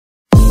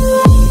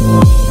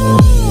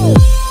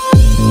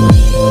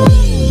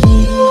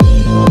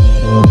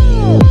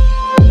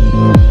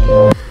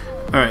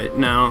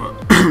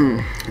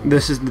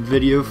this is the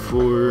video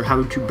for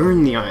how to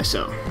burn the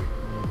ISO.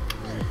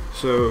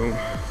 So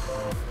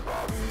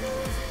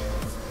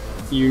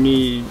you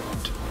need,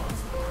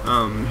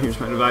 here's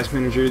my device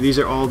manager. These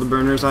are all the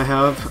burners I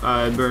have.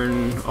 I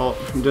burn all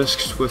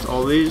discs with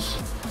all these.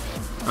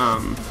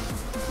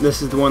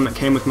 This is the one that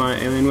came with my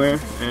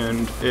Alienware,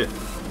 and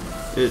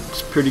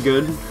it's pretty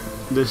good.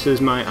 This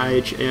is my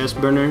IHAS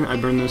burner. I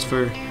burn this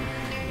for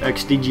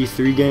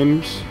XDG3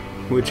 games,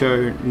 which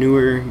are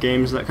newer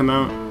games that come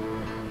out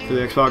for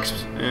the Xbox,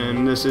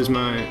 and this is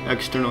my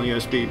external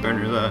USB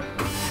burner that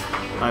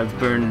I've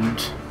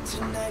burned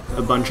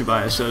a bunch of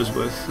ISOs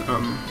with.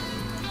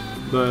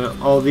 But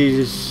all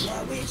these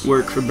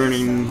work for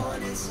burning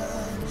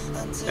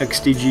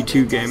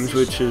XDG2 games,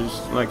 which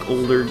is like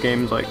older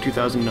games like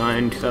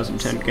 2009,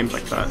 2010, games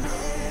like that.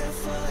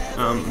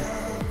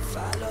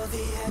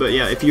 But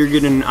yeah, if you're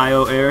getting an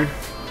IO error,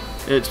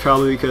 it's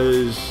probably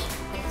because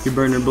your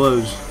burner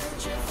blows,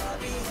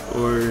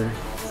 or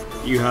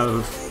you have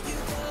a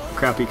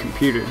crappy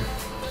computer,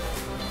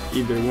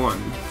 either one.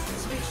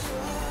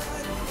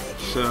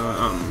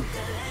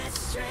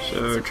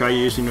 So try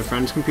using a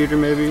friend's computer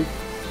maybe,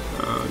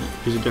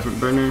 use a different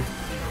burner,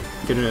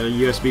 get a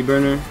USB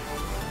burner,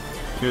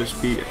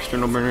 USB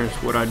external burner is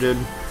what I did.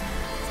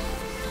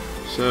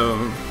 So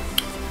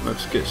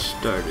let's get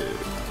started.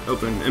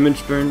 Open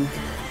Imgburn.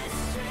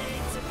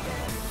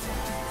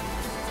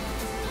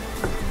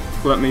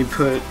 Let me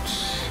put,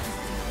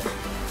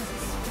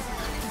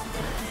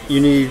 you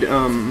need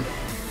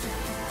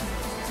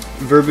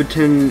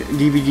Verbatim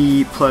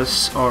DVD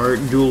plus our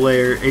dual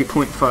layer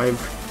 8.5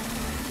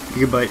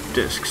 gigabyte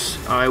discs.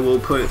 I will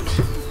put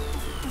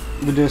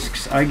the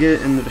discs I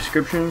get in the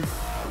description,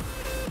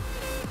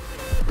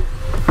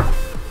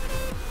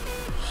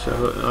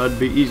 so that'd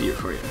be easier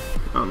for you.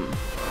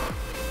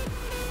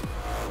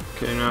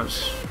 Okay, now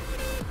it's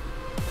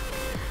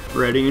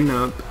readying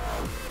up.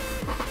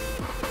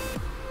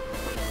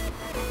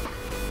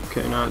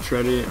 Okay, now it's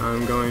ready.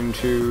 I'm going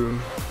to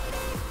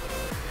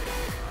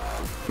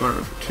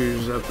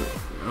choose up,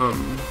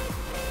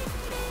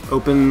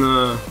 open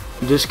the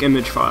disk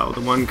image file,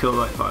 the 1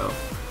 kilobyte file,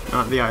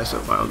 not the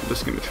ISO file, the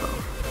disk image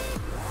file.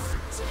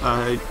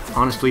 I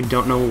honestly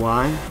don't know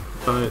why,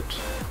 but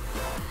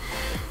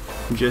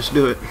just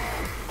do it.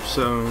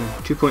 So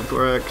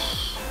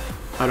 2.4x,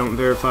 I don't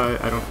verify,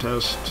 I don't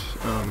test,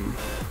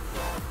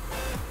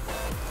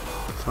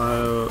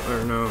 file,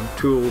 or no,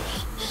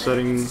 tools,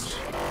 settings,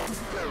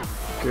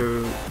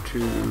 go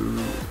to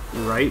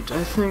right,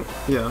 I think,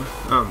 yeah,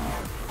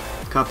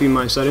 copy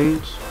my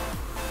settings,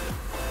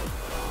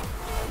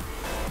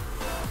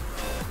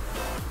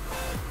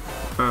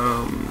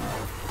 I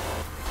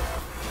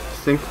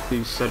think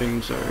these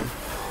settings are,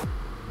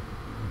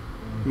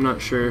 I'm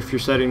not sure if your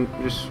setting,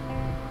 just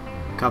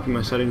copy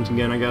my settings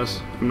again, I guess.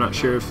 I'm not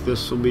sure if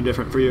this will be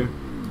different for you.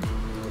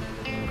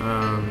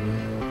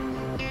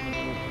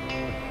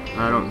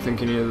 I don't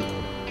think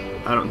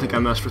I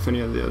messed with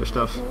any of the other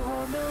stuff.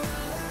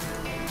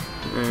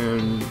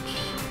 And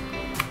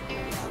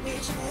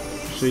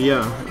so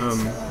yeah,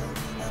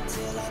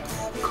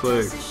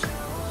 click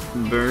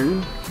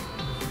burn.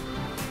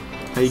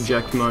 I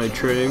eject my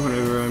tray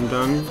whenever I'm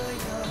done,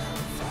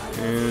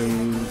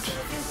 and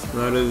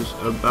that is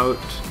about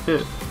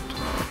it.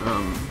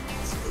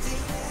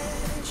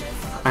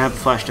 I have a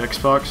flashed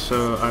Xbox,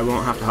 so I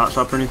won't have to hot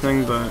swap or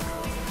anything, but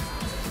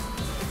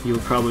you'll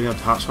probably have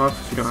to hot swap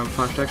if you don't have a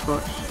flashed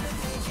Xbox.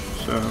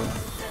 So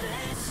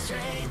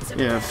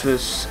yeah, if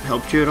this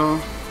helped you at all,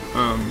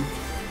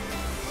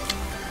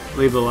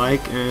 leave a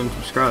like and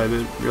subscribe.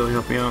 It really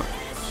helped me out.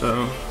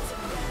 So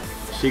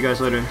see you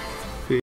guys later.